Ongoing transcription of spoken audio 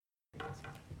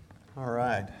All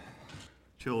right.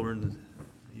 Children,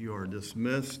 you are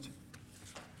dismissed.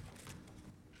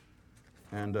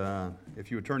 And if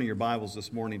you would turn to your Bibles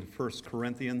this morning to 1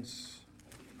 Corinthians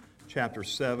chapter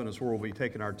 7 is where we'll be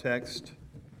taking our text.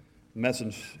 The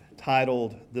message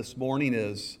titled this morning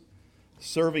is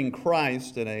Serving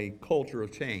Christ in a Culture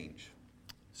of Change.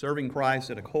 Serving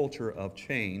Christ in a Culture of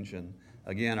Change. And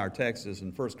again, our text is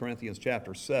in 1 Corinthians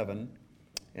chapter 7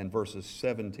 and verses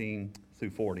 17 through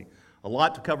 40. A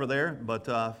lot to cover there, but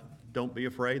don't be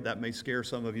afraid. That may scare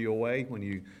some of you away when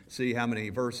you see how many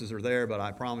verses are there, but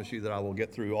I promise you that I will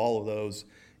get through all of those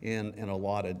in an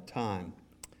allotted time.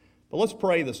 But let's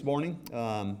pray this morning.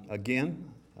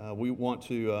 We want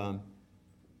to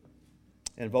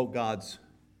invoke God's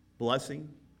blessing,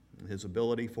 His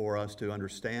ability for us to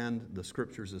understand the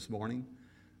Scriptures this morning,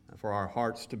 for our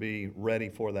hearts to be ready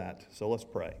for that. So let's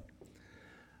pray.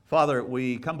 Father,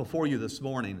 we come before you this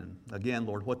morning, and again,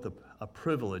 Lord, what a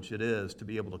privilege it is to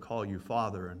be able to call you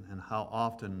Father, and how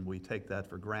often we take that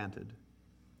for granted.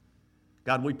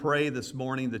 God, we pray this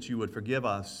morning that you would forgive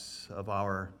us of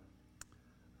our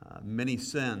many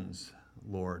sins,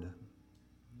 Lord,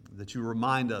 that you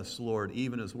remind us, Lord,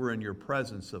 even as we're in your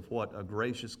presence, of what a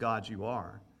gracious God you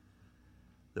are,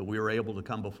 that we are able to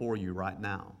come before you right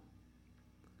now.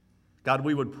 God,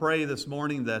 we would pray this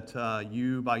morning that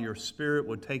you, by your Spirit,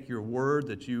 would take your word,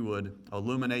 that you would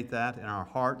illuminate that in our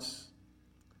hearts,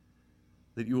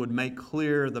 that you would make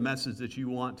clear the message that you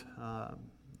want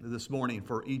this morning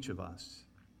for each of us.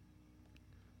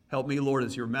 Help me, Lord,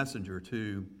 as your messenger,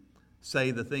 to say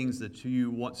the things that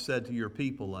you once said to your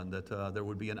people, and that there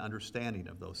would be an understanding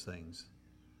of those things.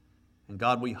 And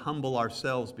God, we humble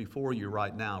ourselves before you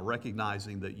right now,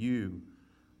 recognizing that you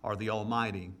are the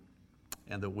Almighty,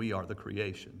 and that we are the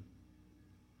creation.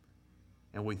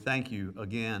 And we thank you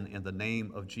again in the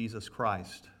name of Jesus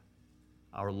Christ,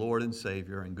 our Lord and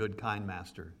Savior and good, kind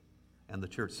Master. And the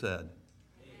church said,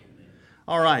 Amen.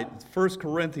 All right, 1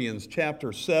 Corinthians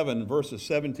chapter 7, verses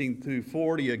 17 through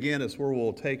 40, again, is where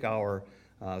we'll take our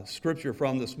scripture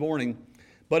from this morning.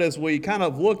 But as we kind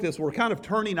of look this, we're kind of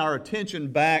turning our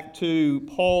attention back to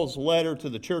Paul's letter to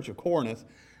the church of Corinth.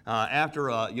 After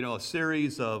a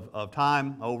series of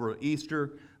time over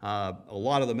Easter, a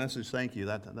lot of the message. Thank you.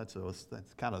 That's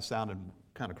kind of sounded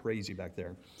kind of crazy back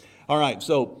there. All right,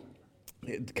 so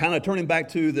kind of turning back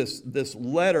to this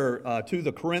letter to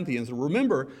the Corinthians.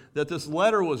 Remember that this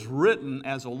letter was written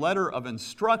as a letter of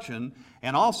instruction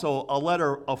and also a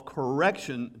letter of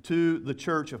correction to the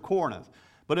church of Corinth.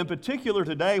 But in particular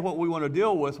today, what we want to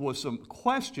deal with was some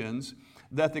questions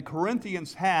that the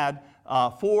Corinthians had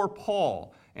for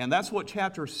Paul. And that's what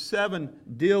chapter 7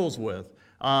 deals with.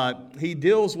 He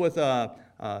deals with the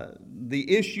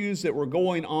issues that were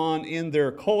going on in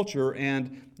their culture.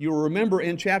 And you'll remember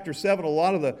in chapter 7, a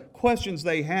lot of the questions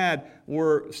they had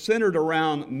were centered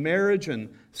around marriage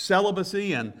and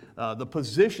celibacy and the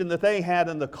position that they had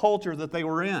in the culture that they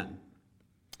were in.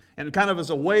 And kind of as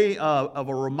a way of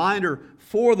a reminder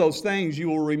for those things, you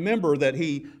will remember that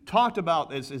he talked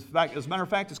about, as a matter of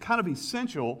fact, it's kind of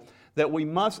essential that we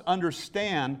must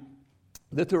understand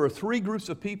that there are three groups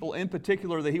of people in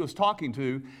particular that he was talking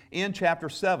to in chapter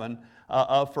 7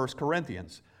 of 1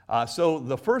 Corinthians. So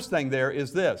the first thing there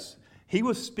is this. He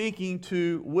was speaking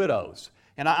to widows.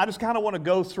 And I just kind of want to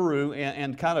go through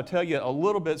and kind of tell you a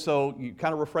little bit so you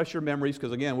kind of refresh your memories,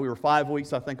 because again, we were 5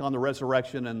 weeks, I think, on the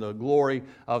resurrection and the glory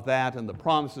of that and the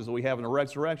promises that we have in the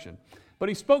resurrection. But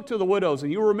he spoke to the widows,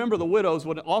 and you remember the widows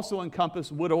would also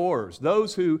encompass widowers,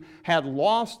 those who had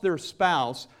lost their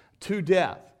spouse to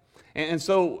death. And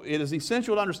so it is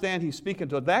essential to understand he's speaking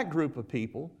to that group of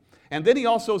people. And then he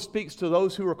also speaks to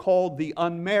those who are called the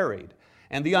unmarried.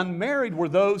 And the unmarried were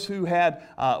those who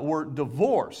were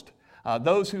divorced.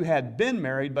 Those who had been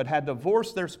married but had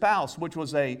divorced their spouse, which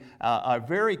was a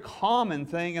very common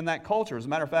thing in that culture. As a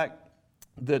matter of fact,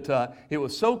 that it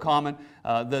was so common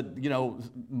that,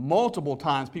 multiple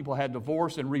times people had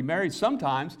divorced and remarried,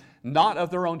 sometimes not of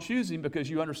their own choosing, because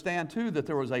you understand, too, that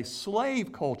there was a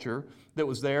slave culture that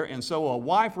was there, and so a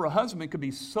wife or a husband could be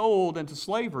sold into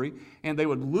slavery, and they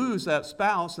would lose that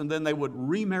spouse, and then they would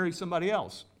remarry somebody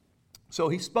else. So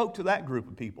he spoke to that group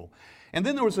of people. And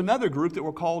then there was another group that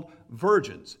were called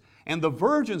virgins. And the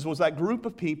virgins was that group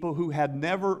of people who had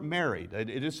never married.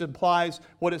 It just implies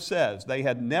what it says. They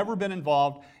had never been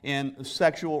involved in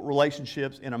sexual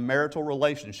relationships, in a marital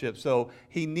relationship. So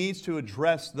he needs to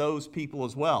address those people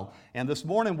as well. And this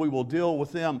morning we will deal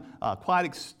with them quite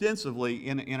extensively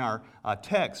in our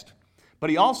text. But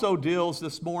he also deals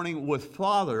this morning with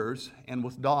fathers and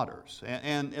with daughters.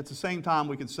 And at the same time,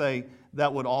 we could say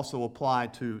that would also apply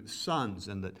to sons,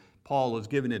 and that Paul is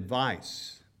giving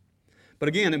advice. But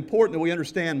again, important that we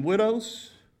understand widows,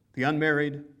 the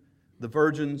unmarried, the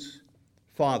virgins,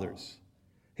 fathers.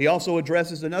 He also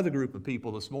addresses another group of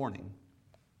people this morning,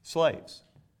 slaves.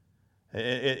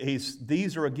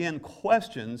 These are, again,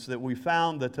 questions that we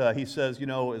found that he says,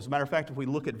 as a matter of fact, if we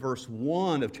look at verse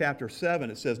 1 of chapter 7,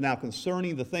 it says, "Now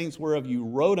concerning the things whereof you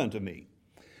wrote unto me."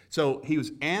 So he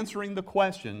was answering the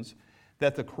questions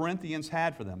that the Corinthians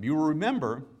had for them. You will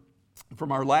remember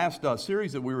from our last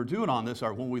series that we were doing on this,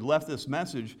 or when we left this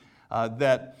message,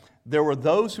 that there were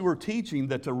those who were teaching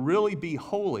that to really be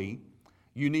holy,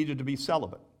 you needed to be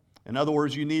celibate. In other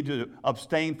words, you need to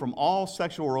abstain from all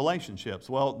sexual relationships.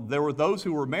 Well, there were those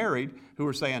who were married who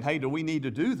were saying, hey, do we need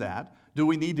to do that? Do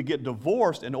we need to get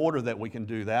divorced in order that we can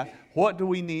do that? What do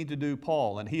we need to do,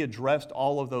 Paul? And he addressed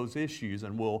all of those issues,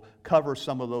 and we'll cover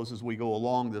some of those as we go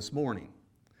along this morning.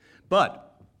 But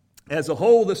as a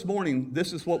whole this morning,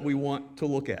 this is what we want to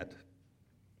look at.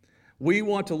 We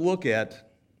want to look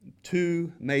at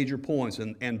two major points,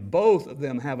 and both of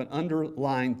them have an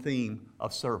underlying theme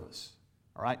of service.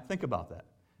 All right, think about that.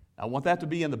 I want that to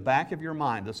be in the back of your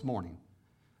mind this morning.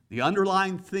 The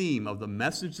underlying theme of the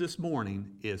message this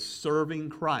morning is serving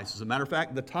Christ. As a matter of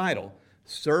fact, the title,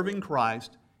 Serving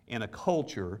Christ in a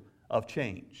Culture of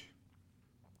Change.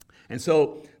 And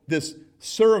so this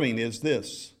serving is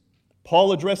this.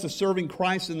 Paul addresses serving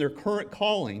Christ in their current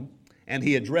calling, and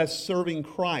he addressed serving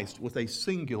Christ with a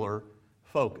singular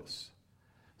focus.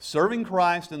 Serving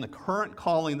Christ in the current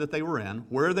calling that they were in,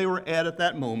 where they were at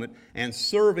that moment, and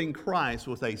serving Christ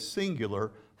with a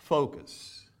singular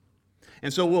focus.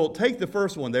 And so we'll take the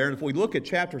first one there, and if we look at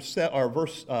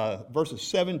verses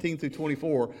 17 through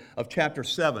 24 of chapter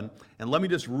 7, and let me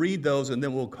just read those, and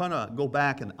then we'll kind of go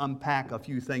back and unpack a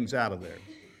few things out of there.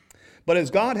 "But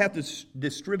as God hath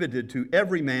distributed to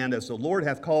every man, as the Lord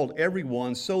hath called every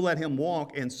one, so let him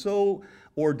walk, and so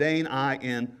ordain I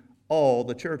in all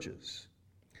the churches.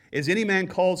 Is any man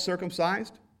called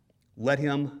circumcised? Let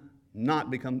him not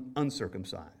become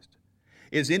uncircumcised.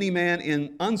 Is any man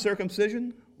in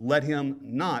uncircumcision? Let him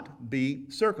not be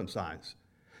circumcised.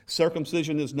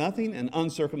 Circumcision is nothing, and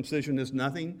uncircumcision is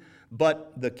nothing,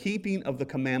 but the keeping of the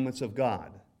commandments of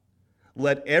God.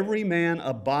 Let every man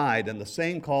abide in the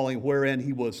same calling wherein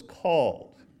he was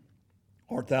called.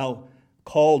 Art thou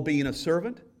called being a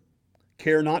servant?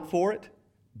 Care not for it,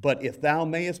 but if thou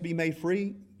mayest be made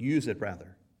free, use it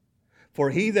rather. For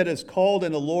he that is called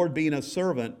in the Lord being a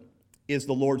servant is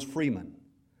the Lord's freeman.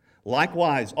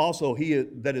 Likewise also he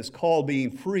that is called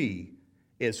being free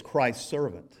is Christ's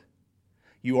servant.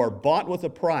 You are bought with a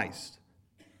price,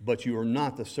 but you are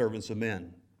not the servants of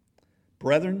men.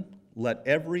 Brethren, let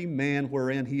every man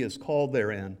wherein he is called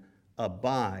therein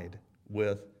abide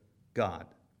with God."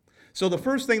 So the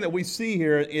first thing that we see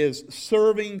here is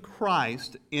serving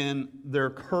Christ in their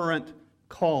current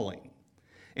calling.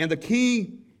 And the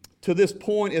key to this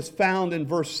point is found in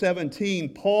verse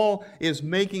 17. Paul is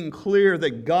making clear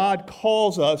that God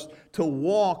calls us to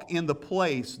walk in the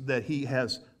place that he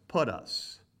has put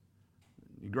us.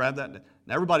 You grab that?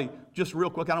 Now everybody, just real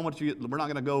quick, we're not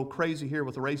going to go crazy here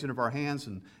with the raising of our hands,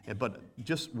 but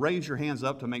just raise your hands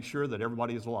up to make sure that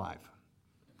everybody is alive.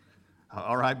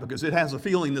 All right, because it has a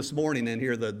feeling this morning in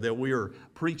here that we are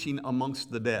preaching amongst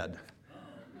the dead.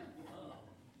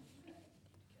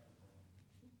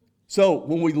 So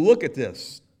when we look at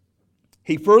this,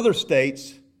 he further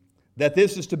states that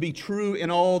this is to be true in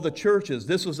all the churches.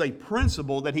 This was a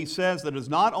principle that he says that is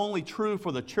not only true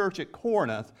for the church at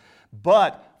Corinth,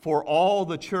 but for all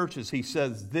the churches. He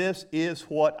says, this is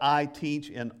what I teach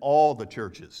in all the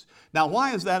churches. Now,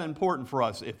 why is that important for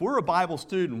us? If we're a Bible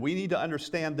student, we need to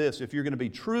understand this. If you're going to be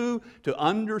true to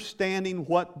understanding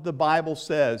what the Bible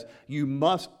says, you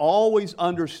must always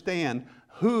understand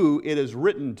who it is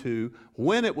written to,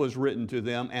 when it was written to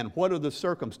them, and what are the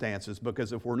circumstances.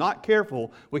 Because if we're not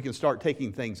careful, we can start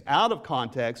taking things out of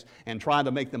context and trying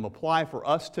to make them apply for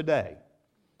us today.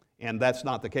 And that's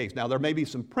not the case. Now, there may be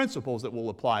some principles that will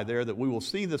apply there that we will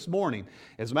see this morning.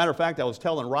 As a matter of fact, I was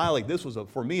telling Riley, this was,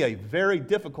 for me, a very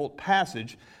difficult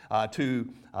passage to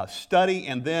study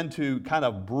and then to kind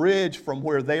of bridge from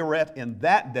where they were at in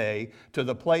that day to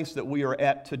the place that we are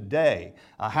at today.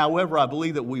 However, I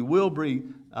believe that we will be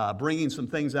bringing some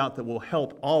things out that will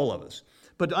help all of us.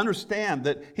 But to understand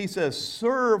that he says,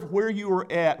 serve where you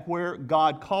are at, where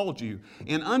God called you.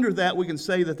 And under that, we can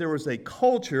say that there was a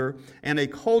culture and a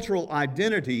cultural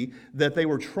identity that they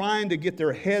were trying to get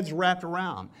their heads wrapped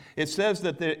around. It says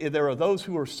that there are those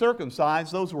who were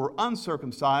circumcised, those who were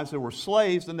uncircumcised, there were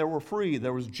slaves and there were free,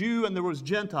 there was Jew and there was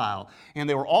Gentile. And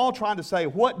they were all trying to say,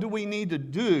 what do we need to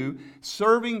do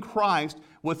serving Christ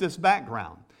with this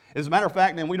background? As a matter of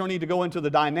fact, and we don't need to go into the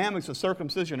dynamics of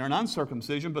circumcision and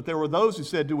uncircumcision, but there were those who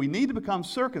said, do we need to become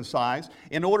circumcised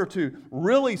in order to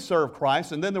really serve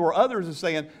Christ? And then there were others who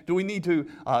saying, do we need to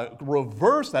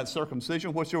reverse that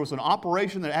circumcision, which there was an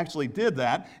operation that actually did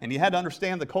that. And you had to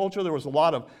understand the culture. There was a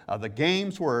lot of the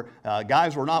games where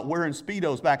guys were not wearing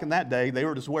Speedos back in that day. They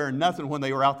were just wearing nothing when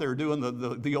they were out there doing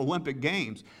the Olympic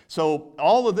Games. So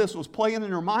all of this was playing in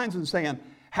their minds and saying,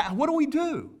 what do we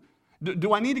do?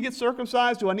 Do I need to get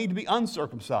circumcised? Do I need to be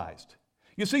uncircumcised?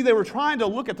 You see, they were trying to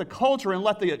look at the culture and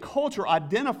let the culture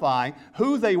identify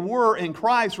who they were in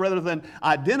Christ rather than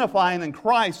identifying in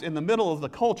Christ in the middle of the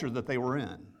culture that they were in.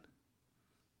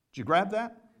 Did you grab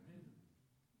that?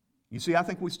 You see, I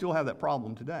think we still have that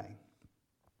problem today.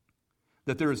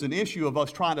 That there is an issue of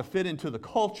us trying to fit into the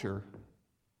culture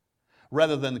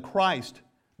rather than Christ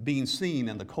being seen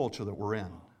in the culture that we're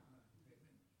in.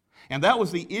 And that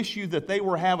was the issue that they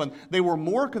were having. They were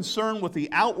more concerned with the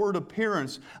outward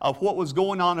appearance of what was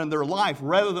going on in their life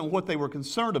rather than what they were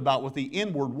concerned about with the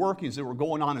inward workings that were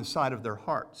going on inside of their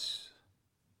hearts.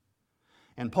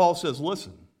 And Paul says,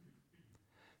 listen,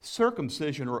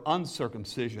 circumcision or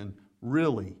uncircumcision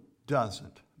really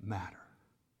doesn't matter.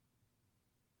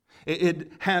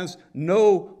 It has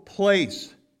no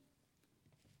place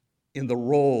in the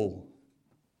role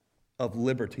of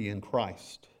liberty in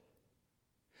Christ.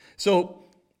 So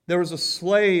there was a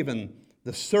slave and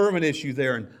the servant issue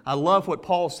there. And I love what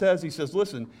Paul says. He says,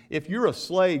 listen, if you're a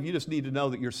slave, you just need to know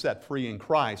that you're set free in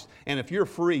Christ. And if you're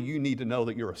free, you need to know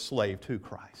that you're a slave to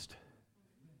Christ.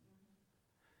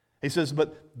 He says,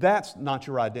 but that's not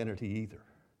your identity either.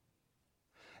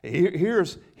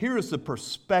 Here's the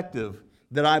perspective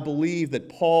that I believe that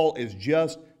Paul is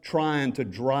just trying to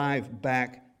drive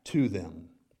back to them.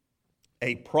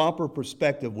 A proper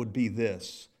perspective would be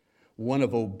this: one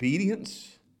of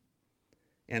obedience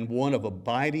and one of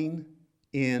abiding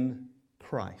in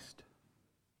Christ.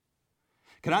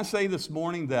 Can I say this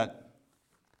morning that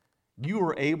you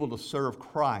are able to serve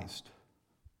Christ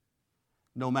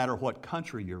no matter what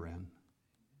country you're in,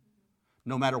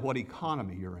 no matter what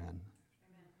economy you're in,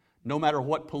 no matter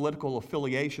what political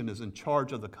affiliation is in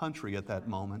charge of the country at that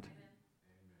moment.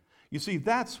 You see,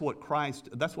 that's what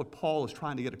Paul is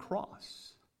trying to get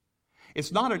across.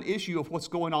 It's not an issue of what's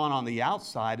going on the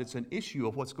outside. It's an issue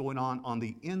of what's going on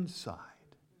the inside.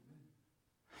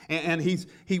 And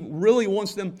he really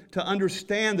wants them to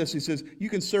understand this. He says, you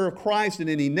can serve Christ in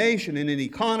any nation, in any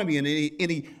economy, in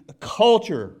any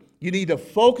culture. You need to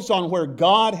focus on where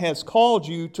God has called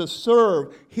you to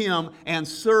serve Him and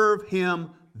serve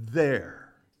Him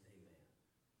there.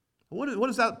 What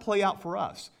does that play out for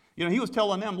us? You know, he was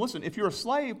telling them, listen, if you're a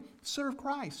slave, serve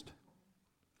Christ.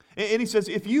 And he says,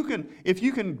 if you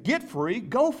can get free,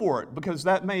 go for it, because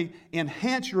that may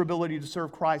enhance your ability to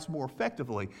serve Christ more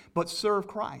effectively. But serve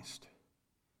Christ.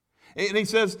 And he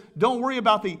says, don't worry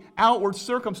about the outward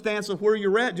circumstance of where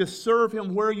you're at. Just serve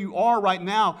Him where you are right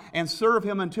now and serve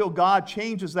Him until God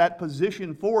changes that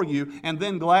position for you, and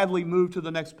then gladly move to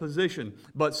the next position.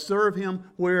 But serve Him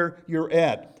where you're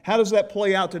at. How does that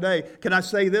play out today? Can I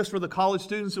say this for the college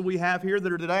students that we have here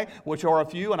that are today, which are a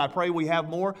few, and I pray we have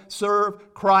more?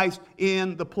 Serve Christ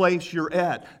in the place you're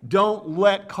at. Don't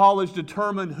let college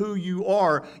determine who you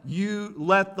are. You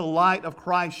let the light of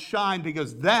Christ shine,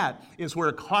 because that is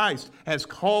where Christ has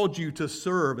called you to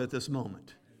serve at this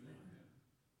moment.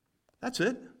 That's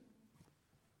it.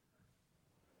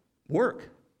 Work.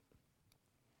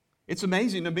 It's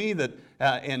amazing to me that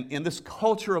in this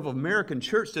culture of American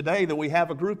church today that we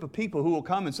have a group of people who will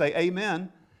come and say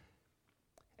amen,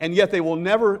 and yet they will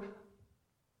never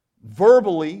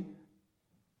verbally,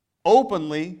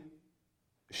 openly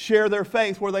share their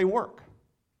faith where they work.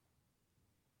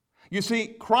 You see,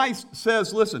 Christ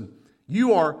says, listen,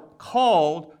 you are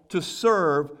called to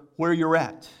serve where you're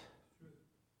at.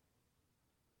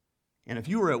 And if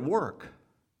you are at work,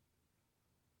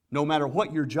 no matter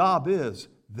what your job is,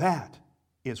 that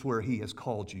is where He has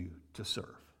called you to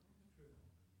serve.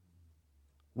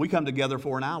 We come together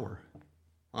for an hour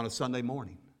on a Sunday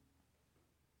morning.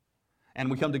 And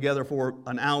we come together for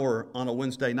an hour on a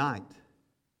Wednesday night.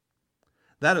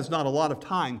 That is not a lot of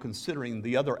time considering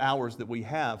the other hours that we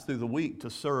have through the week to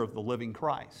serve the living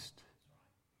Christ.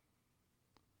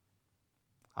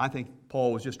 I think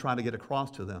Paul was just trying to get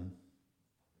across to them.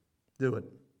 Do it.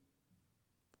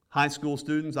 High school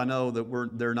students, I know that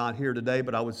they're not here today,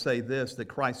 but I would say this, that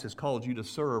Christ has called you to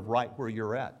serve right where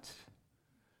you're at.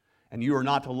 And you are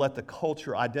not to let the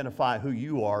culture identify who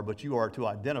you are, but you are to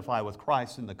identify with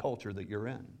Christ in the culture that you're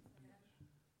in.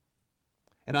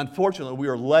 And unfortunately, we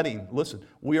are letting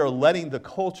the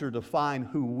culture define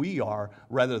who we are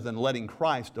rather than letting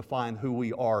Christ define who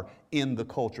we are in the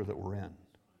culture that we're in.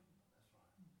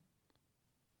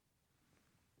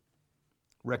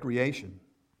 Recreation.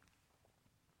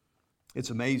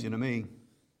 It's amazing to me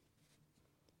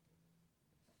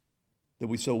that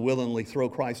we so willingly throw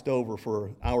Christ over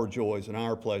for our joys and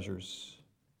our pleasures.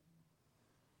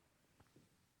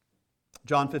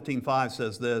 John 15:5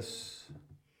 says this,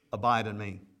 abide in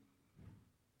me,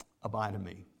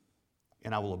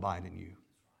 and I will abide in you.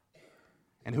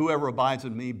 And whoever abides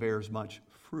in me bears much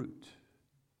fruit.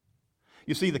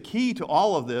 You see, the key to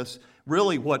all of this,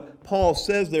 really what Paul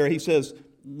says there, he says,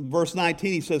 verse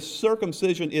 19, he says,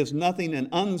 circumcision is nothing and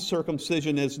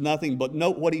uncircumcision is nothing. But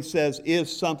note what he says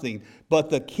is something. But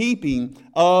the keeping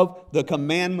of the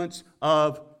commandments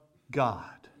of God.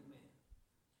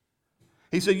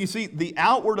 He said, you see, the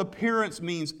outward appearance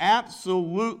means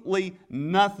absolutely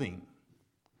nothing.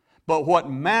 But what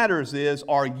matters is,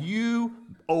 are you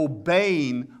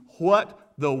obeying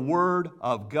what the Word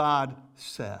of God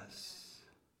says?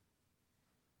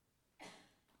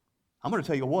 I'm going to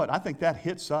tell you what, I think that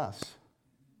hits us.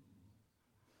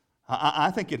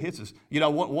 I think it hits us. You know,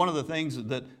 one of the things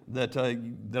that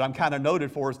I'm kind of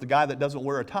noted for is the guy that doesn't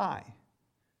wear a tie.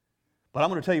 But I'm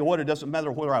going to tell you what, it doesn't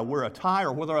matter whether I wear a tie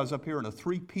or whether I was up here in a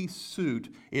three-piece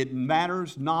suit. It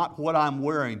matters not what I'm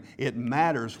wearing. It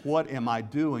matters what am I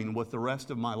doing with the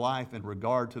rest of my life in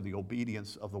regard to the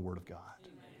obedience of the Word of God.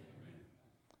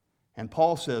 And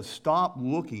Paul says, stop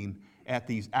looking at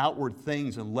these outward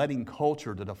things and letting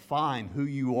culture to define who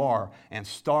you are and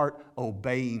start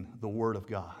obeying the Word of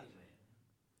God.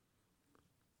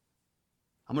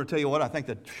 I'm going to tell you what, I think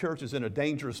the church is in a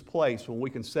dangerous place when we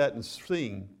can sit and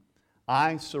sing,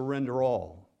 I surrender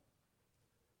all.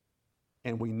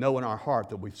 And we know in our heart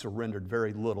that we've surrendered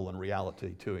very little in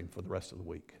reality to Him for the rest of the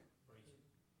week.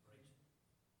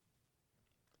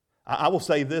 I will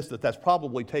say this, that's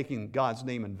probably taking God's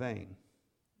name in vain.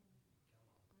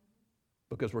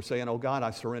 Because we're saying, oh God,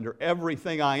 I surrender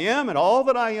everything I am, and all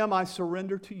that I am, I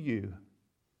surrender to you.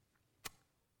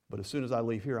 But as soon as I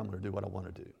leave here, I'm going to do what I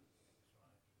want to do.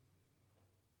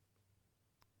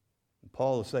 And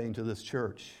Paul is saying to this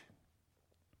church,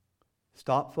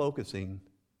 stop focusing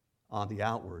on the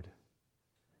outward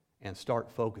and start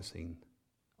focusing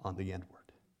on the inward.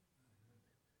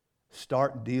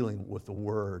 Start dealing with the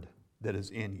Word that is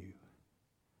in you.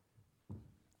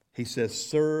 He says,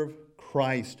 serve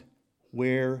Christ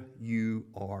where you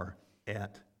are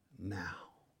at now.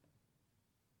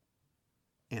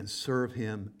 And serve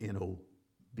Him in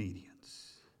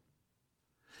obedience.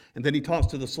 And then he talks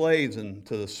to the slaves and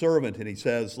to the servant and he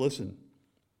says, listen,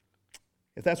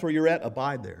 if that's where you're at,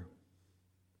 abide there.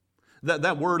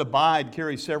 That word abide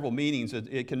carries several meanings.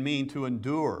 It can mean to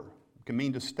endure. It can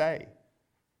mean to stay.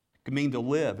 It can mean to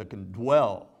live. It can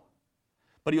dwell.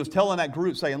 But he was telling that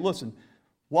group, saying, listen,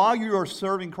 while you are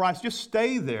serving Christ, just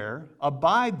stay there,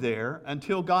 abide there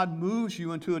until God moves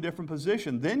you into a different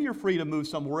position. Then you're free to move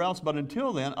somewhere else. But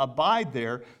until then, abide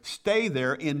there, stay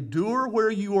there, endure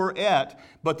where you are at.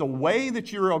 But the way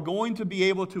that you are going to be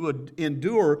able to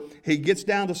endure, he gets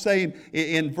down to saying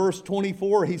in verse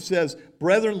 24, he says,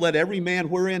 brethren, let every man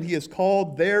wherein he is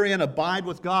called, therein abide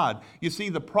with God. You see,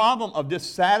 the problem of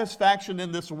dissatisfaction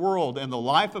in this world and the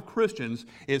life of Christians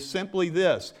is simply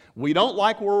this. We don't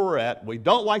like where we're at. We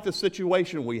don't like the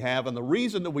situation we have. And the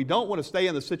reason that we don't want to stay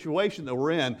in the situation that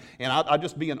we're in, and I'll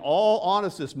just be in all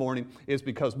honest this morning, is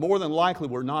because more than likely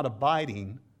we're not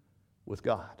abiding with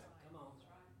God.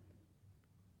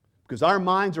 Because our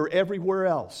minds are everywhere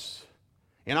else.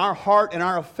 And our heart and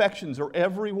our affections are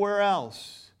everywhere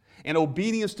else. And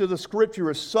obedience to the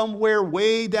Scripture is somewhere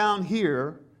way down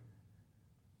here.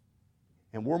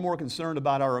 And we're more concerned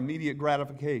about our immediate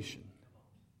gratification.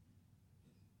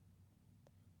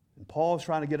 And Paul's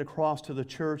trying to get across to the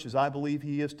church, as I believe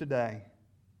he is today.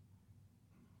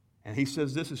 And he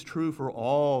says this is true for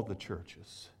all the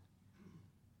churches.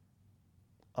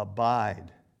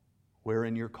 Abide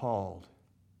wherein you're called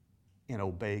and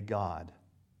obey God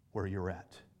where you're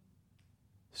at.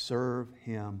 Serve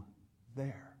Him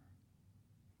there.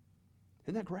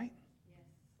 Isn't that great? Yes.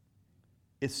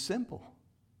 It's simple.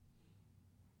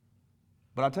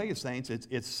 But I'll tell you, saints,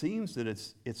 it seems that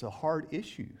it's a hard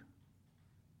issue.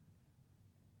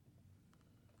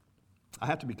 I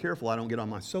have to be careful I don't get on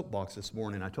my soapbox this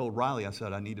morning. I told Riley, I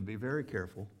said, I need to be very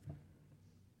careful.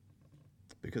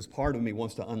 Because part of me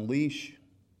wants to unleash,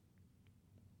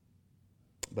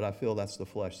 but I feel that's the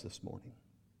flesh this morning.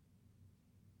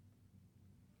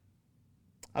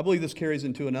 I believe this carries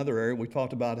into another area. We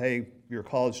talked about, hey, you're a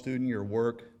college student, your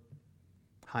work.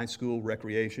 high school,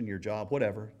 recreation, your job,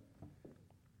 whatever.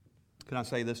 Can I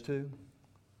say this too?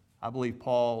 I believe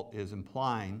Paul is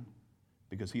implying,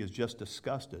 because he has just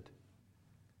discussed it,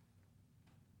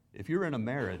 if you're in a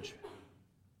marriage,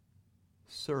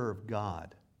 serve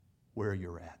God where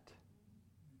you're at.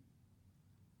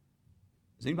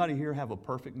 Does anybody here have a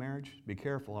perfect marriage? Be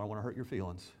careful, I don't want to hurt your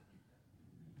feelings.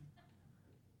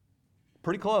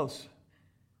 Pretty close.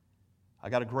 I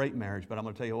got a great marriage, but I'm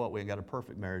going to tell you what, we ain't got a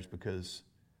perfect marriage because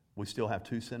we still have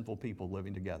two sinful people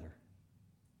living together.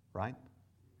 Right?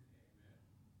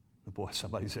 Boy,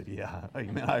 somebody said, yeah,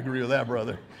 amen, I agree with that,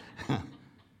 brother.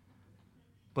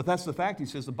 But that's the fact. He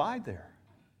says, abide there.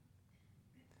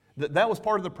 That was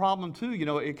part of the problem too. You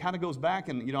know, it kind of goes back,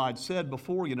 and you know, I'd said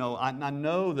before, you know, I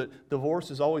know that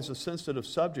divorce is always a sensitive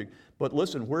subject, but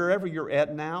listen, wherever you're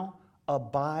at now,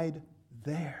 abide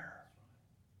there.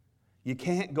 You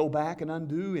can't go back and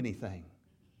undo anything.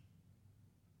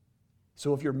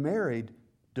 So if you're married,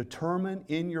 determine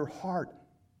in your heart,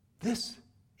 this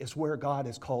is where God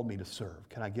has called me to serve.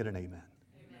 Can I get an amen?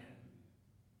 Amen.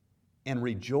 And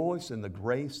rejoice in the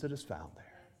grace that is found there.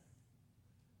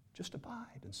 Just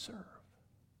abide and serve.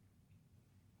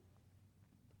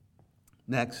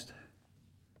 Next,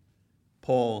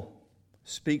 Paul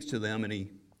speaks to them and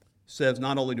he says,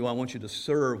 not only do I want you to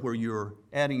serve where you're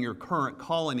adding your current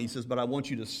calling, he says, but I want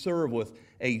you to serve with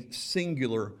a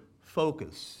singular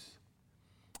focus.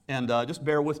 And just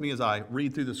bear with me as I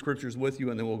read through the scriptures with you,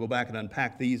 and then we'll go back and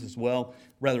unpack these as well.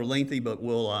 Rather lengthy, but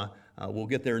we'll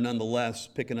get there nonetheless,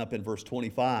 picking up in verse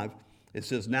 25. It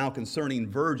says, now concerning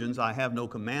virgins, I have no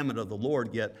commandment of the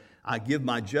Lord, yet I give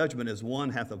my judgment as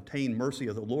one hath obtained mercy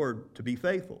of the Lord to be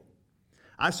faithful.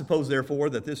 I suppose, therefore,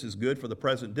 that this is good for the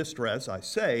present distress. I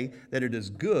say that it is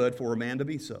good for a man to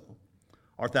be so.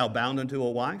 Art thou bound unto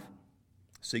a wife?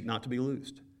 Seek not to be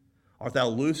loosed. Art thou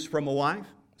loosed from a wife?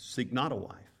 Seek not a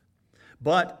wife.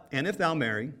 But, and if thou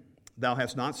marry, thou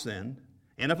hast not sinned.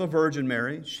 And if a virgin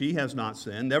marry, she has not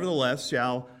sinned. Nevertheless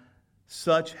shall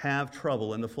such have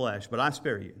trouble in the flesh, but I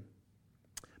spare you.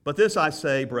 But this I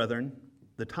say, brethren,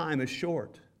 the time is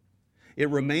short. It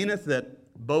remaineth that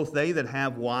both they that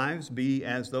have wives be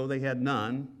as though they had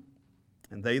none,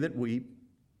 and they that weep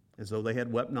as though they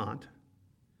had wept not,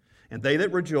 and they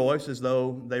that rejoice as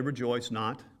though they rejoice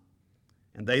not,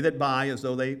 and they that buy as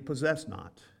though they possess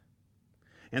not.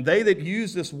 And they that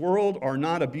use this world are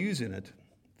not abusing it,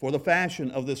 for the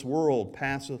fashion of this world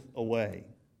passeth away.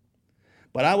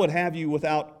 But I would have you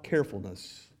without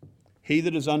carefulness. He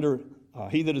that is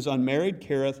unmarried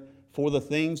careth for the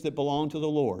things that belong to the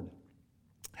Lord,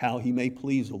 how he may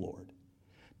please the Lord.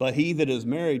 But he that is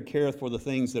married careth for the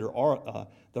things that are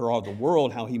of the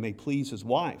world, how he may please his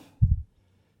wife.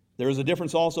 There is a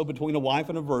difference also between a wife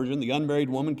and a virgin. The unmarried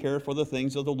woman careth for the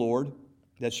things of the Lord,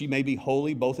 that she may be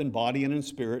holy both in body and in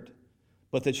spirit,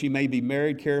 but that she may be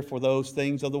married careth for those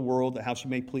things of the world, how she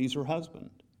may please her husband.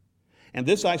 And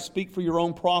this I speak for your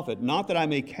own profit, not that I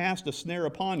may cast a snare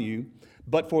upon you,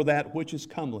 but for that which is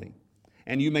comely,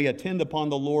 and you may attend upon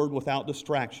the Lord without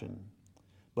distraction.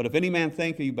 But if any man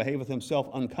think he behaveth himself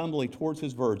uncomely towards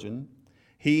his virgin,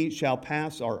 he shall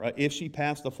pass, or if she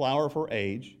pass the flower of her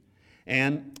age,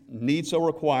 and need so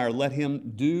require, let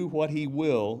him do what he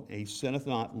will, he sinneth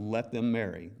not, let them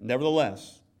marry.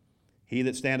 Nevertheless, he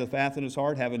that standeth fast in his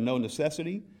heart, having no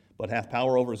necessity, but hath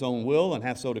power over his own will, and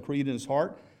hath so decreed in his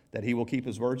heart, that he will keep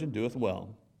his virgin, doeth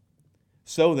well.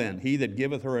 So then, he that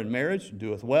giveth her in marriage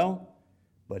doeth well,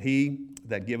 but he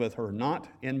that giveth her not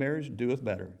in marriage doeth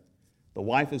better. The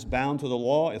wife is bound to the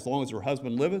law as long as her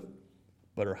husband liveth,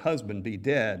 but her husband be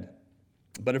dead.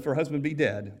 But if her husband be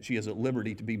dead, she is at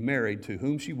liberty to be married to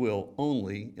whom she will,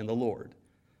 only in the Lord.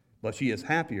 But she is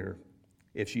happier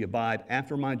if she abide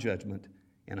after my judgment,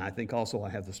 and I think also I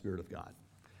have the Spirit of God.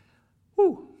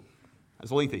 Whew.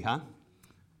 That's lengthy, huh?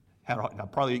 I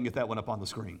probably didn't get that one up on the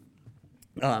screen.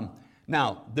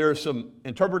 Now, there are some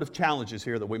interpretive challenges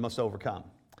here that we must overcome.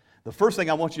 The first thing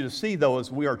I want you to see, though,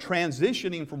 is we are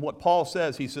transitioning from what Paul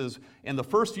says. He says, in the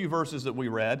first few verses that we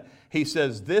read, he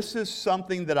says, this is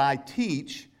something that I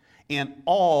teach in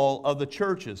all of the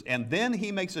churches. And then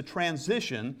he makes a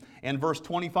transition in verse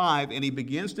 25, and he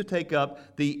begins to take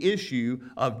up the issue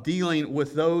of dealing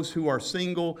with those who are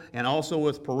single and also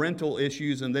with parental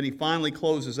issues. And then he finally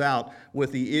closes out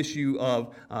with the issue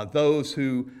of those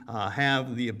who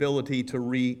have the ability to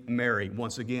remarry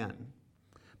once again.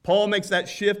 Paul makes that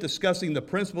shift, discussing the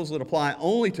principles that apply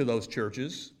only to those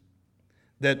churches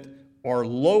that are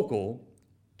local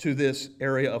to this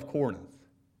area of Corinth.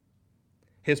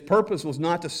 His purpose was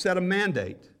not to set a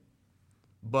mandate,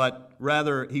 but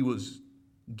rather he was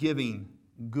giving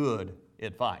good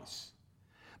advice.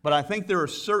 But I think there are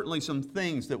certainly some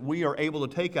things that we are able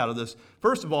to take out of this.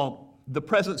 First of all, the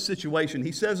present situation.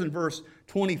 He says in verse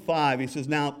 25, he says,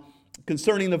 now,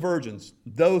 concerning the virgins,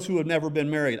 those who have never been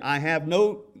married, I have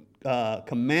no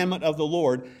commandment of the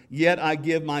Lord, yet I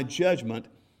give my judgment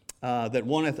that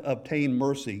one hath obtained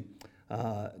mercy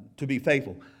to be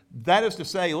faithful. That is to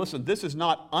say, listen, this is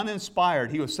not uninspired.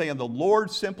 He was saying the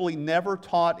Lord simply never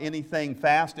taught anything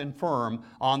fast and firm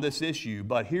on this issue.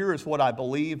 But here is what I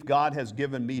believe God has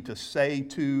given me to say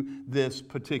to this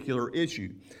particular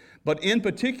issue. But in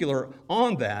particular,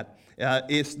 on that,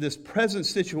 it's this present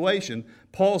situation,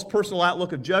 Paul's personal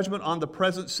outlook of judgment on the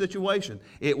present situation.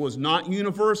 It was not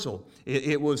universal.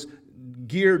 It was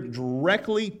geared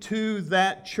directly to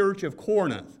that church of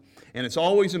Corinth. And it's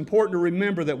always important to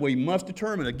remember that we must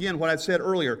determine, again, what I said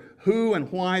earlier, who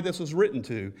and why this was written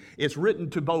to. It's written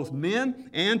to both men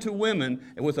and to women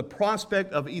with a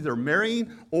prospect of either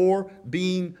marrying or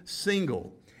being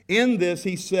single. In this,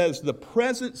 he says, the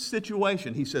present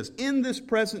situation. He says, in this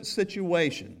present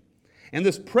situation. And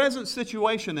this present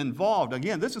situation involved,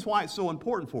 again, this is why it's so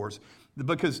important for us.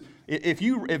 Because if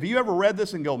you ever read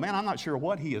this and go, man, I'm not sure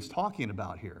what he is talking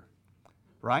about here.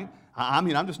 Right? I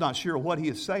mean, I'm just not sure what he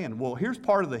is saying. Well, here's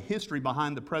part of the history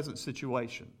behind the present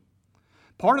situation.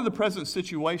 Part of the present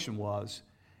situation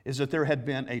is that there had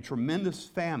been a tremendous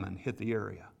famine hit the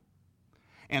area.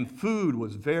 And food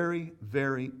was very,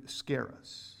 very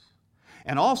scarce.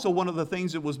 And also one of the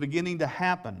things that was beginning to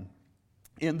happen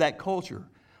in that culture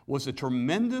was a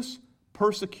tremendous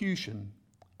persecution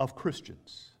of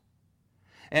Christians.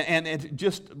 And it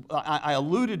just, I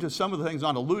alluded to some of the things,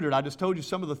 not alluded, I just told you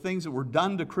some of the things that were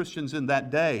done to Christians in that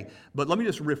day. But let me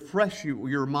just refresh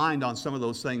your mind on some of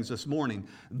those things this morning.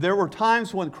 There were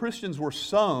times when Christians were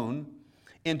sewn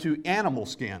into animal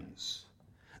skins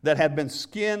that had been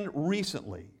skinned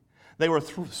recently. They were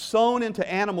sewn into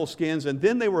animal skins, and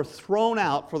then they were thrown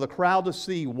out for the crowd to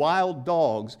see wild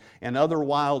dogs and other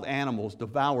wild animals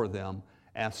devour them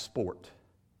as sport.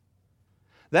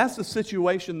 That's the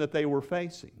situation that they were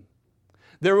facing.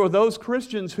 There were those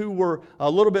Christians who were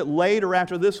a little bit later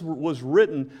after this was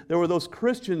written, there were those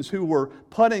Christians who were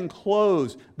put in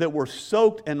clothes that were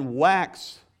soaked in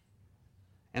wax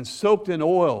and soaked in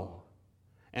oil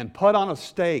and put on a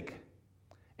stake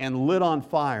and lit on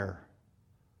fire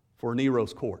for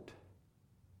Nero's court.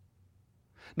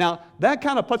 Now, that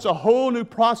kind of puts a whole new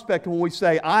prospect when we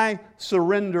say, I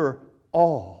surrender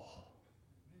all.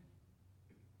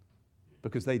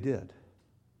 Because they did.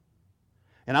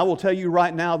 And I will tell you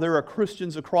right now, there are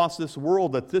Christians across this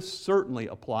world that this certainly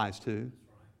applies to.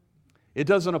 It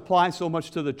doesn't apply so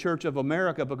much to the Church of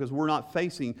America because we're not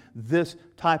facing this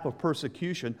type of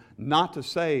persecution, not to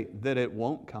say that it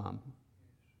won't come.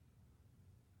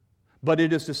 But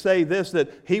it is to say this,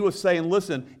 that he was saying,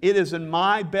 listen, it is in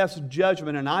my best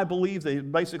judgment, and I believe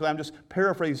that basically, I'm just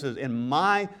paraphrasing, in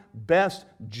my best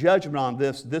judgment on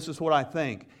this, this is what I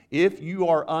think. If you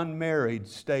are unmarried,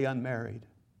 stay unmarried.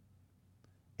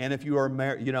 And if you are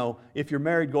married, if you're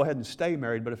married, go ahead and stay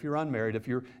married. But if you're unmarried, if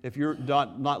you're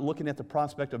not looking at the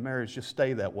prospect of marriage, just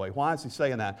stay that way. Why is he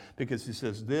saying that? Because he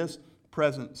says this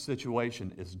present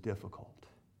situation is difficult.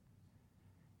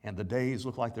 And the days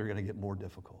look like they're going to get more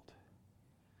difficult.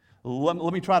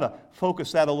 Let me try to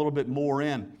focus that a little bit more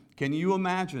in. Can you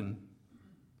imagine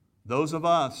those of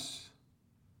us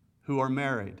who are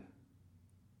married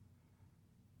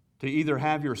to either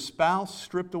have your spouse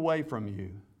stripped away from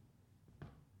you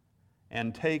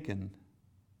and taken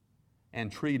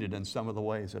and treated in some of the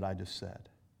ways that I just said?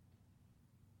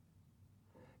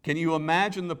 Can you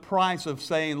imagine the price of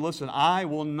saying, listen, I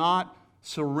will not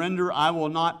surrender, I will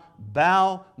not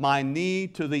bow my knee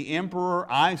to the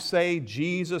emperor. I say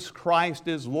Jesus Christ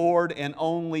is Lord and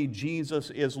only Jesus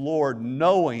is Lord,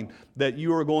 knowing that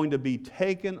you are going to be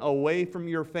taken away from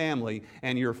your family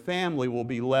and your family will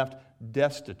be left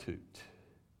destitute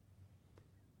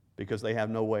because they have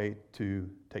no way to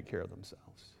take care of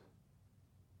themselves.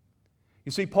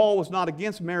 You see, Paul was not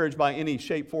against marriage by any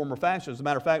shape, form, or fashion. As a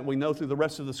matter of fact, we know through the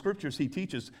rest of the Scriptures he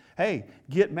teaches, hey,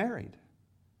 get married.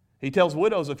 He tells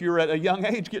widows, if you're at a young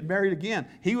age, get married again.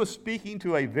 He was speaking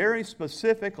to a very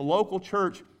specific local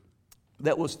church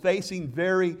that was facing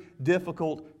very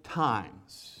difficult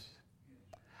times.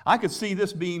 I could see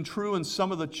this being true in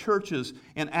some of the churches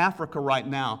in Africa right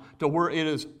now, to where it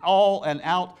is all and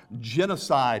out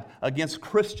genocide against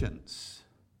Christians.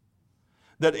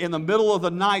 That in the middle of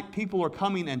the night, people are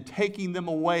coming and taking them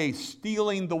away,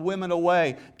 stealing the women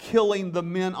away, killing the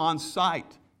men on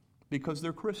sight because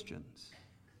they're Christians.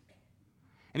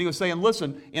 And he was saying,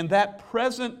 listen, in that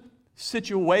present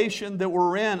situation that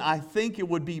we're in, I think it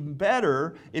would be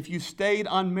better if you stayed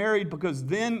unmarried, because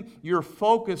then your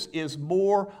focus is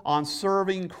more on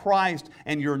serving Christ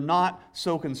and you're not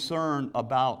so concerned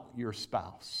about your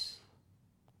spouse.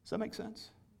 Does that make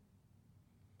sense?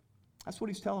 That's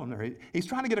what he's telling them there. He's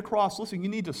trying to get across, listen, you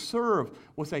need to serve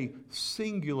with a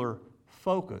singular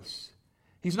focus.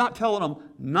 He's not telling them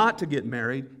not to get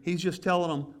married. He's just telling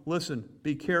them, listen,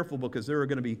 be careful, because there are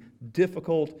going to be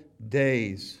difficult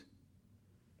days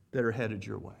that are headed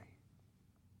your way.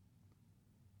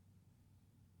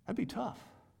 That'd be tough.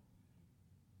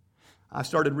 I just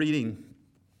started reading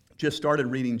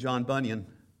John Bunyan,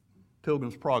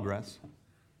 Pilgrim's Progress,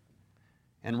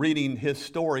 and reading his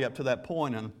story up to that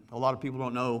point. And a lot of people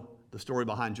don't know the story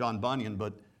behind John Bunyan,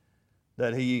 but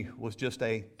that he was just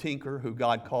a tinker who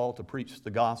God called to preach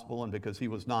the gospel, and because he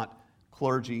was not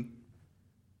clergy,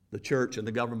 the church and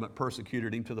the government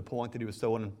persecuted him to the point that he was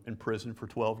thrown in prison for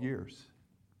 12 years.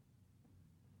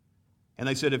 And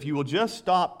they said, if you will just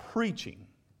stop preaching,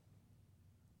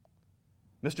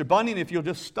 Mr. Bunyan, if you'll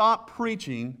just stop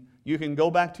preaching, you can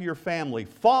go back to your family.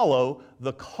 Follow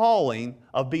the calling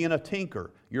of being a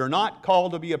tinker. You're not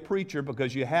called to be a preacher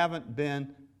because you haven't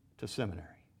been to seminary.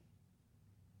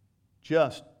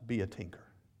 Just be a tinker.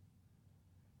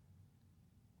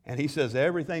 And he says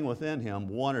everything within him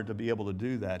wanted to be able to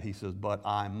do that. He says, but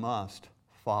I must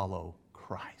follow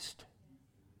Christ.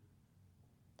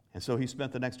 And so he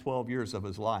spent the next 12 years of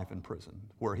his life in prison,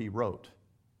 where he wrote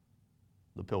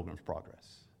the Pilgrim's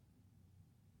Progress.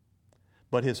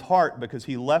 But his heart, because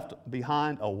he left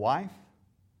behind a wife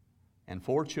and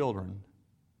 4 children,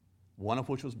 one of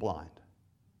which was blind,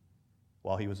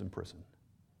 while he was in prison.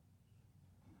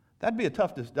 That'd be a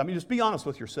tough decision. I mean, just be honest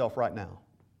with yourself right now.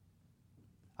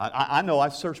 I know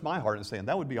I've searched my heart and saying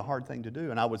that would be a hard thing to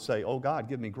do. And I would say, oh God,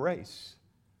 give me grace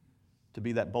to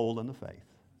be that bold in the faith.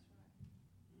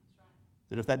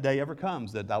 That if that day ever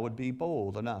comes, that I would be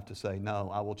bold enough to say, no,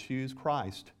 I will choose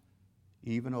Christ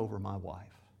even over my wife.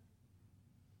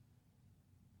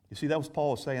 You see, that was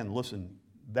Paul was saying, listen,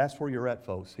 that's where you're at,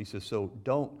 folks. He says, so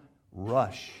don't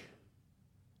rush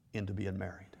into being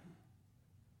married,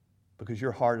 because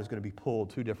your heart is going to be pulled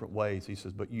 2 different ways. He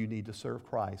says, but you need to serve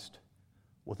Christ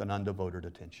with an undevoted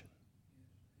attention.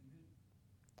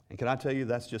 And can I tell you,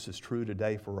 that's just as true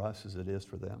today for us as it is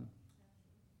for them.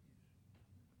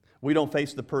 We don't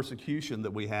face the persecution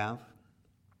that we have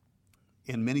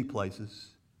in many places,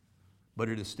 but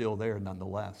it is still there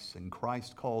nonetheless. And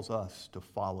Christ calls us to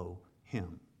follow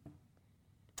him.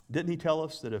 Didn't he tell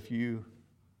us that if you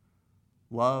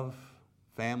love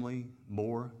family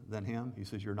more than him, he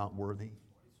says, you're not worthy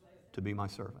to be my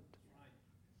servant?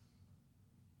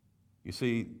 You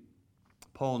see,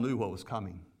 Paul knew what was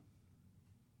coming.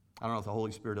 I don't know if the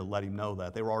Holy Spirit had let him know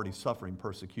that. They were already suffering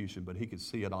persecution, but he could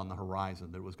see it on the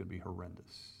horizon that it was going to be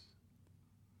horrendous.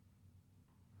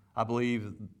 I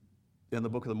believe in the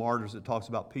book of the Martyrs it talks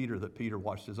about Peter, that Peter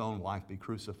watched his own wife be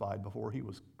crucified before he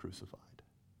was crucified.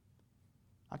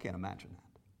 I can't imagine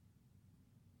that.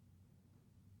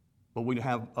 But we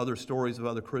have other stories of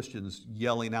other Christians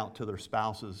yelling out to their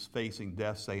spouses facing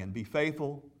death, saying, be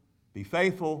faithful,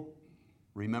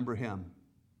 remember him,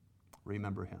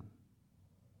 remember him.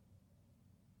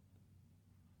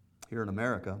 Here in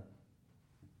America,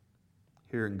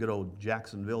 here in good old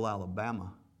Jacksonville,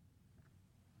 Alabama,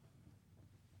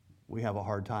 we have a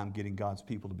hard time getting God's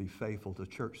people to be faithful to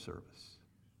church service.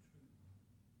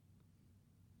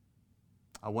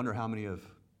 I wonder how many of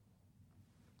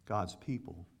God's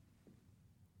people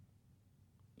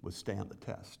would stand the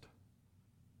test.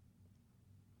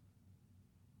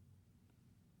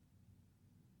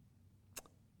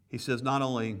 He says not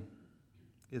only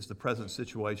is the present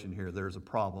situation here, there's a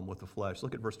problem with the flesh.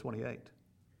 Look at verse 28.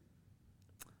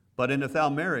 But if thou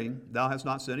marry, thou hast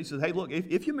not sinned. He says, hey, look,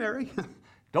 if you marry,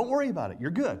 don't worry about it. You're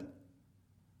good.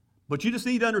 But you just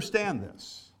need to understand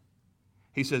this.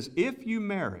 He says, if you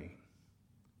marry,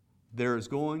 there is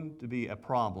going to be a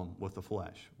problem with the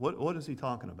flesh. What is he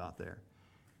talking about there?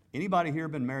 Anybody here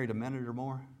been married a minute or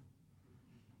more?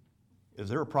 Is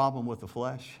there a problem with the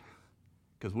flesh?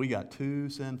 Because we got 2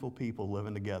 sinful people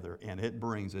living together, and it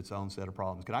brings its own set of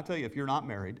problems. Can I tell you, if you're not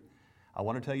married, I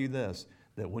want to tell you this,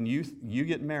 that when you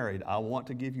get married, I want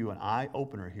to give you an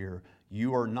eye-opener here.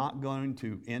 You are not going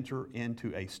to enter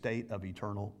into a state of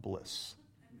eternal bliss,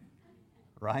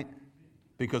 right?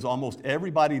 Because almost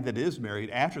everybody that is married,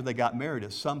 after they got married,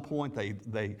 at some point,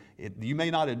 you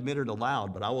may not admit it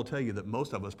aloud, but I will tell you that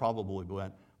most of us probably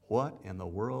went, what in the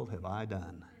world have I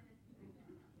done?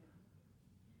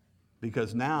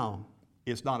 Because now,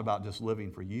 it's not about just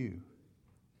living for you.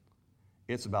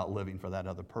 It's about living for that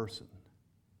other person.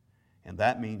 And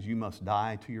that means you must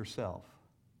die to yourself.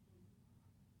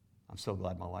 I'm so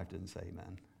glad my wife didn't say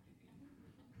amen.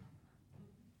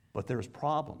 But there's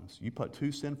problems. You put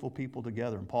two sinful people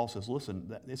together, and Paul says,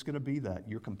 listen, it's going to be that.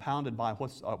 You're compounded by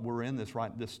we're in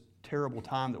this terrible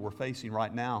time that we're facing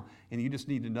right now, and you just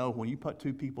need to know when you put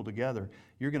two people together,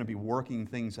 you're going to be working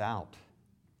things out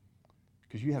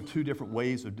because you have two different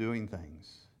ways of doing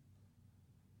things.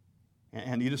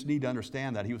 And you just need to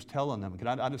understand that. He was telling them, can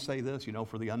I just say this,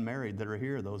 for the unmarried that are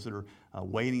here, those that are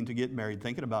waiting to get married,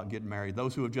 thinking about getting married,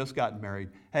 those who have just gotten married,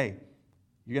 hey,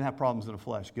 you're going to have problems in the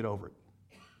flesh. Get over it.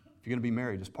 If you're going to be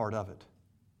married, it's part of it.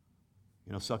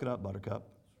 Suck it up, buttercup.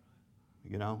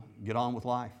 Get on with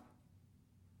life.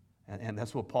 And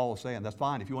that's what Paul is saying. That's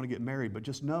fine if you want to get married, but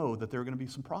just know that there are going to be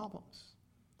some problems.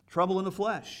 Trouble in the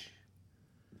flesh.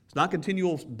 It's not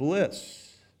continual bliss.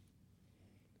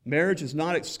 Marriage is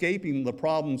not escaping the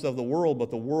problems of the world,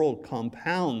 but the world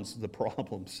compounds the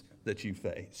problems that you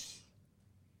face.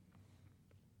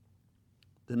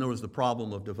 Then there was the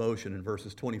problem of devotion in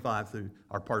verses 29 through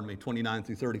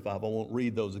 35. I won't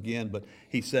read those again, but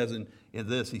he says in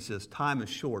this, he says, time is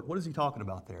short. What is he talking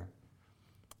about there?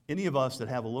 Any of us that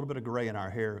have a little bit of gray in our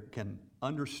hair can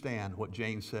understand what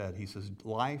James said. He says,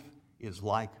 life is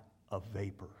like a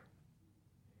vapor.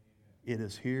 It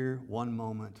is here one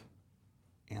moment,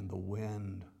 and the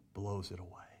wind blows it away.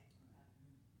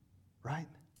 Right?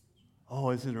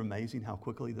 Oh, isn't it amazing how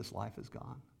quickly this life has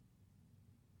gone?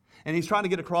 And he's trying to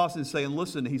get across and saying,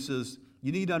 listen, he says,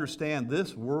 you need to understand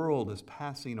this world is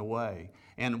passing away.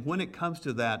 And when it comes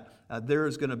to that, there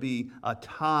is going to be a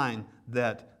time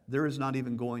that there is not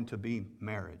even going to be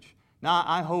marriage. Now,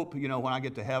 I hope, when I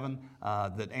get to heaven,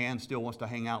 that Ann still wants to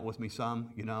hang out with me some.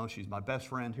 She's my best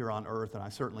friend here on earth, and I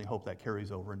certainly hope that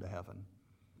carries over into heaven.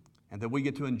 And that we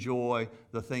get to enjoy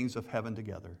the things of heaven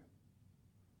together.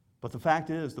 But the fact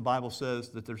is, the Bible says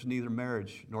that there's neither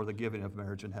marriage nor the giving of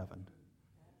marriage in heaven.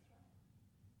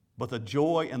 But the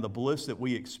joy and the bliss that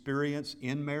we experience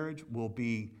in marriage will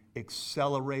be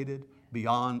accelerated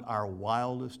beyond our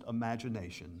wildest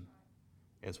imagination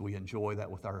as we enjoy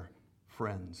that with our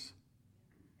friends.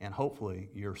 And hopefully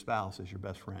your spouse is your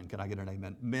best friend. Can I get an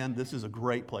amen? Men, this is a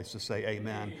great place to say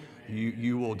amen.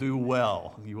 You will do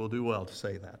well. You will do well to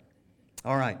say that.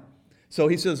 All right. So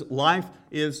he says, life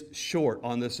is short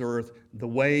on this earth. The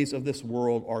ways of this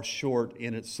world are short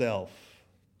in itself.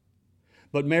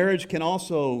 But marriage can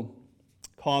also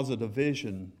cause a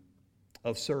division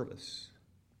of service.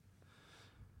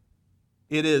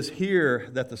 It is here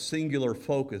that the singular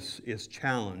focus is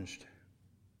challenged.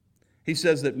 He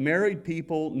says that married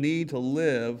people need to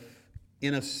live,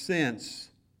 in a sense,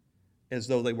 as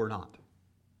though they were not,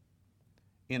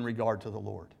 in regard to the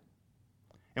Lord.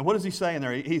 And what is he saying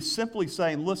there? He's simply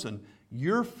saying, listen,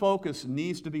 your focus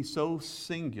needs to be so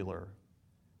singular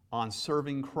on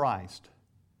serving Christ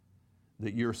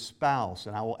that your spouse,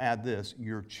 and I will add this,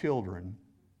 your children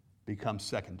become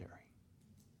secondary.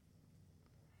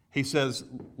 He says,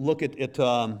 look at it.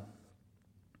 Let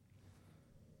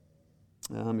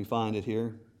me find it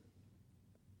here.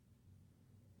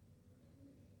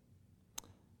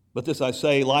 But this I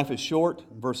say, life is short.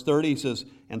 Verse 30, he says,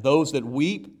 and those that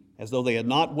weep as though they had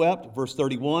not wept. Verse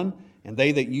 31, and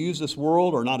they that use this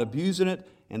world are not abusing it.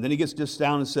 And then he gets just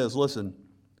down and says, listen,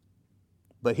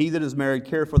 but he that is married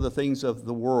care for the things of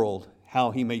the world, how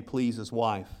he may please his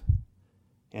wife.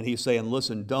 And he's saying,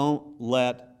 listen, don't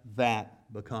let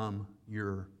that become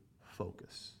your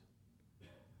focus.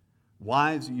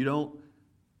 Wives, you don't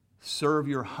serve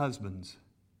your husbands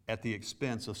at the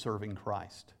expense of serving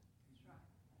Christ.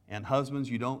 And husbands,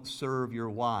 you don't serve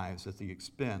your wives at the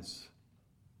expense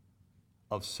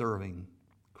of serving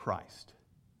Christ.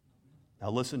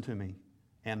 Now listen to me.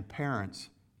 And parents,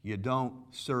 you don't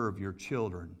serve your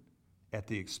children at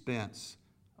the expense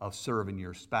of serving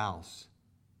your spouse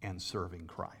and serving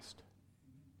Christ.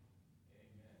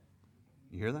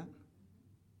 You hear that?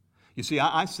 You see,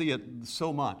 I see it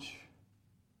so much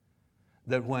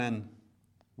that when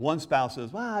one spouse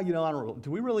says, well,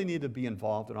 do we really need to be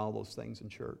involved in all those things in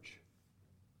church?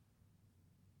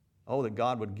 Oh, that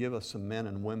God would give us some men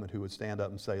and women who would stand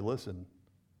up and say, listen,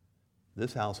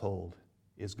 this household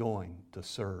is going to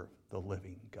serve the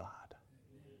living God.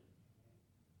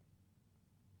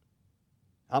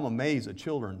 I'm amazed that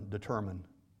children determine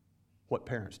what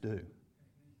parents do.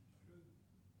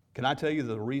 Can I tell you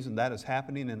the reason that is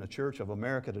happening in the church of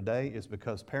America today is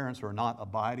because parents are not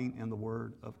abiding in the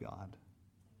Word of God.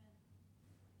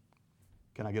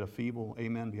 Can I get a feeble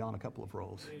amen beyond a couple of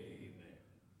rows? Amen.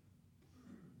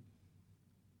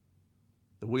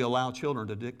 That we allow children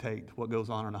to dictate what goes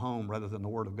on in the home rather than the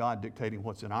Word of God dictating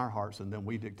what's in our hearts, and then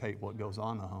we dictate what goes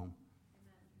on in the home.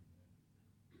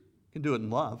 You can do it in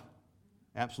love.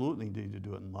 Absolutely need to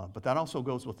do it in love. But that also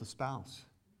goes with the spouse.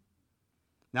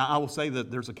 Now, I will say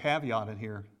that there's a caveat in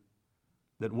here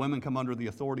that women come under the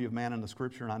authority of man in the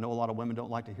Scripture, and I know a lot of women don't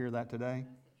like to hear that today.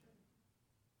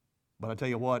 But I tell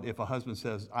you what, if a husband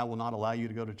says, I will not allow you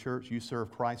to go to church, you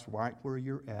serve Christ right where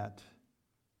you're at.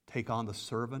 Take on the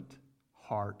servant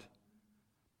heart.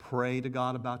 Pray to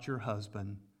God about your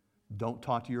husband. Don't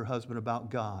talk to your husband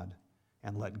about God,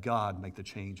 and let God make the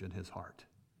change in his heart.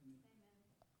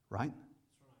 Right?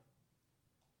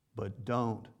 But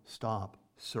don't stop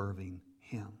serving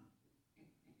Him.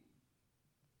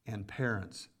 And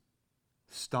parents,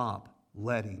 stop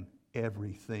letting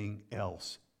everything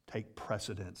else take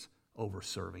precedence over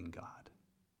serving God.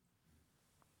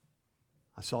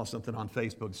 I saw something on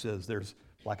Facebook that says there's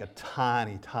like a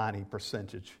tiny, tiny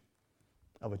percentage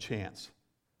of a chance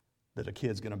that a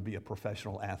kid's going to be a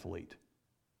professional athlete.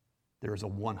 There is a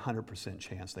 100%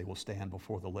 chance they will stand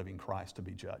before the living Christ to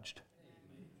be judged.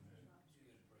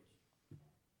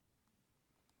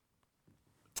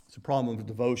 It's a problem of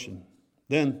devotion.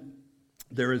 Then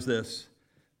there is this.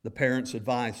 The parent's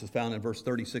advice is found in verse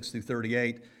 36 through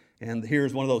 38. And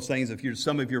here's one of those things,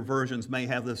 some of your versions may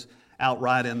have this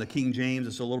outright in the King James.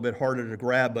 It's a little bit harder to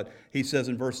grab, but he says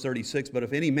in verse 36, but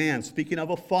if any man, speaking of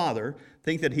a father,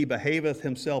 think that he behaveth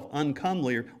himself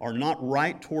uncomely or not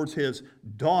right towards his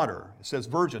daughter. It says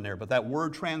virgin there, but that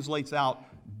word translates out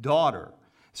daughter.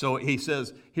 So he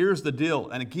says, here's the deal.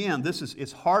 And again,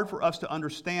 it's hard for us to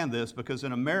understand this because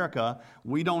in America,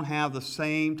 we don't have the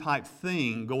same type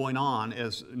thing going on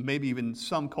as maybe even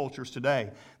some cultures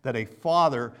today, that a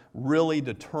father really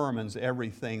determines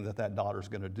everything that daughter's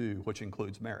going to do, which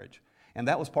includes marriage. And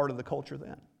that was part of the culture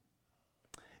then.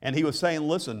 And he was saying,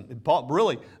 listen,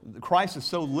 really, Christ is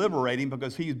so liberating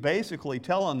because he's basically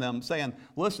telling them, saying,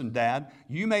 listen, Dad,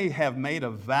 you may have made a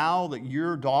vow that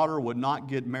your daughter would not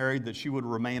get married, that she would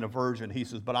remain a virgin. He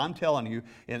says, but I'm telling you,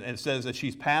 and it says that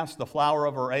she's past the flower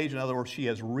of her age. In other words, she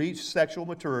has reached sexual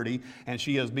maturity and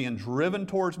she is being driven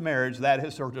towards marriage. That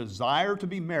is her desire to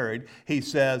be married. He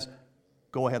says,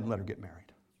 go ahead and let her get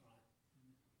married.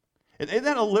 Isn't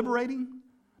that liberating?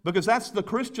 Because that's the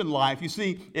Christian life. You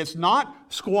see, it's not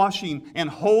squashing and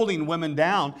holding women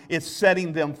down. It's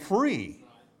setting them free.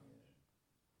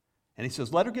 And he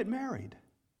says, let her get married.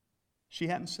 She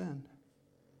hadn't sinned.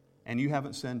 And you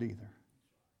haven't sinned either.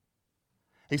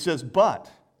 He says, but,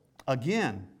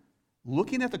 again,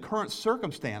 looking at the current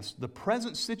circumstance, the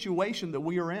present situation that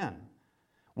we are in,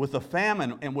 with the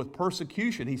famine and with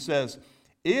persecution, he says,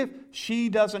 if she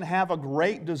doesn't have a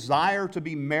great desire to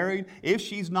be married, if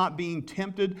she's not being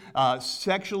tempted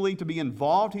sexually to be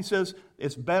involved, he says,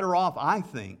 it's better off, I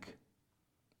think,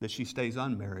 that she stays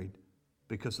unmarried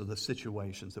because of the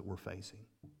situations that we're facing.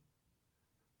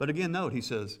 But again, note, he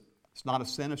says, it's not a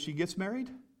sin if she gets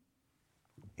married.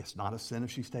 It's not a sin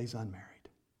if she stays unmarried.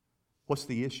 What's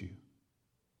the issue?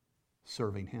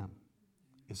 Serving Him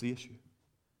is the issue.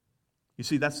 You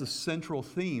see, that's the central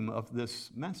theme of this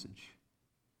message.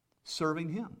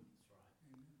 Serving Him.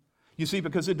 You see,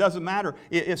 because it doesn't matter.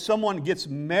 If someone gets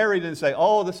married and say,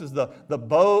 oh, this is the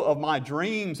beau of my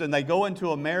dreams, and they go into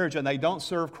a marriage and they don't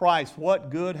serve Christ, what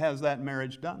good has that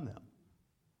marriage done them?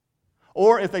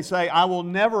 Or if they say, I will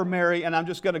never marry and I'm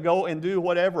just going to go and do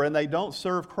whatever, and they don't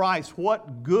serve Christ,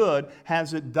 what good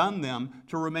has it done them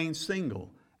to remain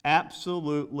single?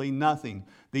 Absolutely nothing.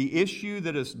 The issue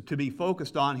that is to be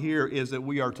focused on here is that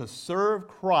we are to serve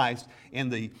Christ in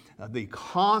the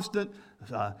constant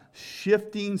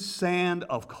shifting sand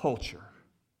of culture.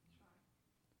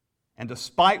 And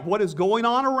despite what is going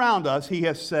on around us, He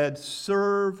has said,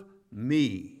 serve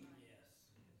me.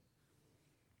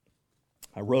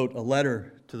 I wrote a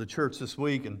letter to the church this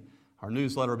week, and our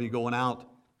newsletter will be going out.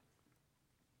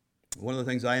 One of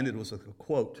the things I ended was with a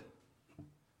quote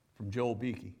from Joel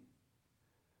Beakey.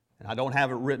 And I don't have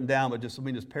it written down, but let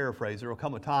me just paraphrase. There will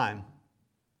come a time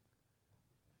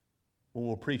when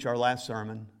we'll preach our last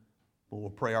sermon, when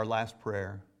we'll pray our last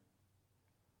prayer,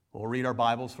 we'll read our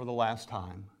Bibles for the last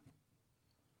time,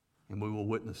 and we will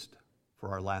witness for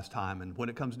our last time. And when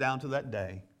it comes down to that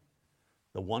day,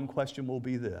 the one question will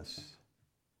be this: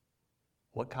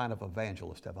 what kind of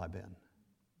evangelist have I been?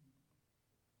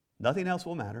 Nothing else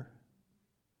will matter.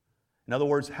 In other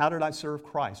words, how did I serve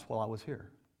Christ while I was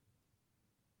here?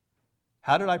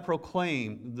 How did I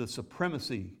proclaim the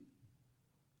supremacy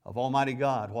of Almighty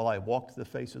God while I walked the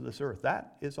face of this earth?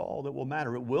 That is all that will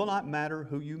matter. It will not matter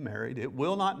who you married. It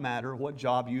will not matter what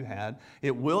job you had.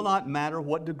 It will not matter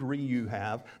what degree you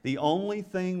have. The only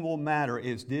thing will matter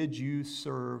is, did you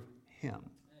serve Him?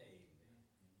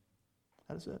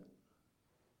 That is it.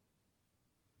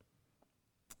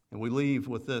 And we leave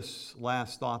with this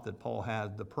last thought that Paul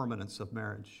had, the permanence of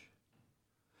marriage.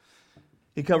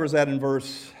 He covers that in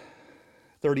verse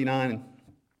 39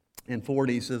 and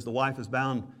 40. He says, the wife is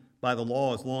bound by the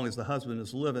law as long as the husband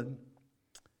is living.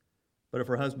 But if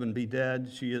her husband be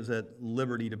dead, she is at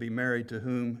liberty to be married to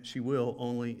whom she will,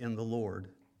 only in the Lord.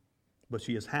 But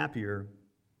she is happier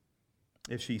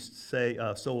if she say,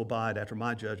 so abide after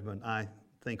my judgment. I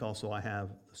think also I have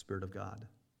the Spirit of God.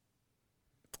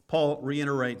 Paul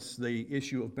reiterates the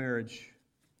issue of marriage.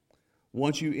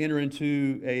 Once you enter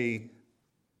into a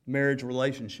marriage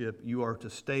relationship, you are to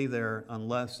stay there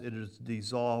unless it is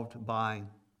dissolved by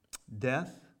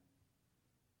death,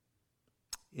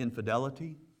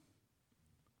 infidelity,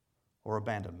 or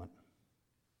abandonment.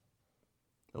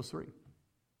 Those three.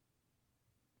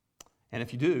 And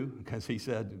if you do, because he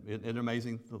said, isn't it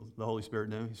amazing, the Holy Spirit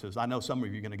knew? He says, I know some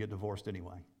of you are going to get divorced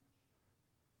anyway.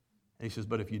 And he says,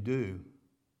 but if you do,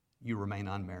 you remain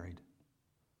unmarried,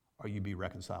 or you be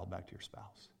reconciled back to your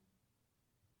spouse.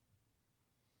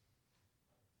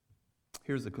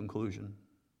 Here's the conclusion.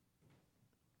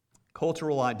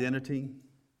 Cultural identity,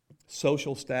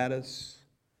 social status,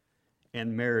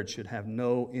 and marriage should have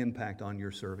no impact on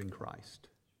your serving Christ.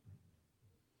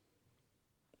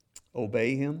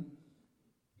 Obey Him,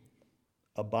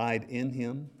 abide in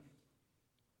Him,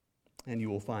 and you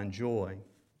will find joy,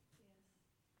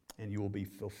 and you will be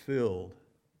fulfilled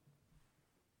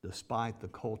despite the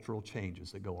cultural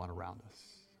changes that go on around us.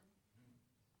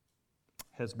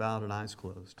 Heads bowed and eyes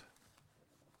closed.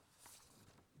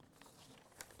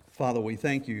 Father, we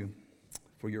thank you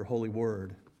for your holy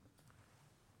word.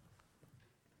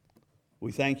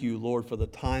 We thank you, Lord, for the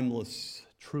timeless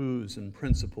truths and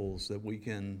principles that we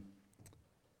can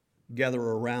gather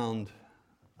around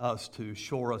us to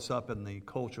shore us up in the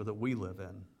culture that we live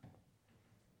in.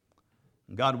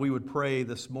 God, we would pray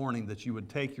this morning that you would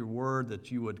take your word,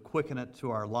 that you would quicken it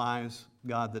to our lives.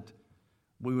 God, that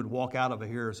we would walk out of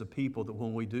here as a people that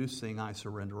when we do sing, I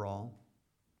surrender all,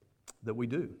 that we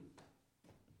do.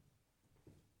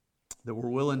 That we're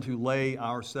willing to lay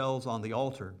ourselves on the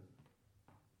altar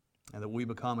and that we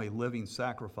become a living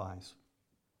sacrifice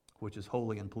which is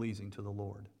holy and pleasing to the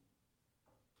Lord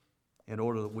in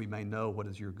order that we may know what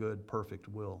is your good, perfect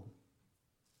will.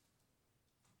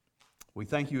 We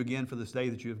thank you again for this day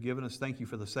that you have given us. Thank you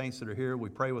for the saints that are here. We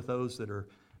pray with those that are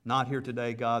not here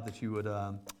today, God, that you would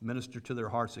minister to their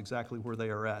hearts exactly where they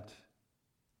are at.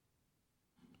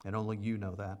 And only you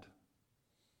know that.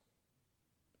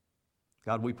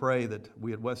 God, we pray that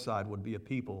we at Westside would be a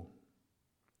people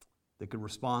that could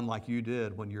respond like you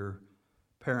did when your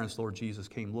parents, Lord Jesus,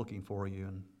 came looking for you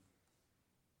and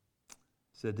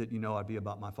said, didn't you know I'd be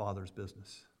about my Father's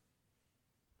business?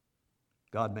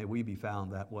 God, may we be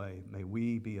found that way. May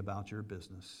we be about your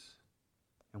business.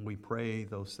 And we pray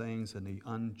those things in the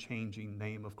unchanging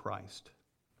name of Christ.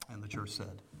 And the church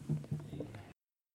said,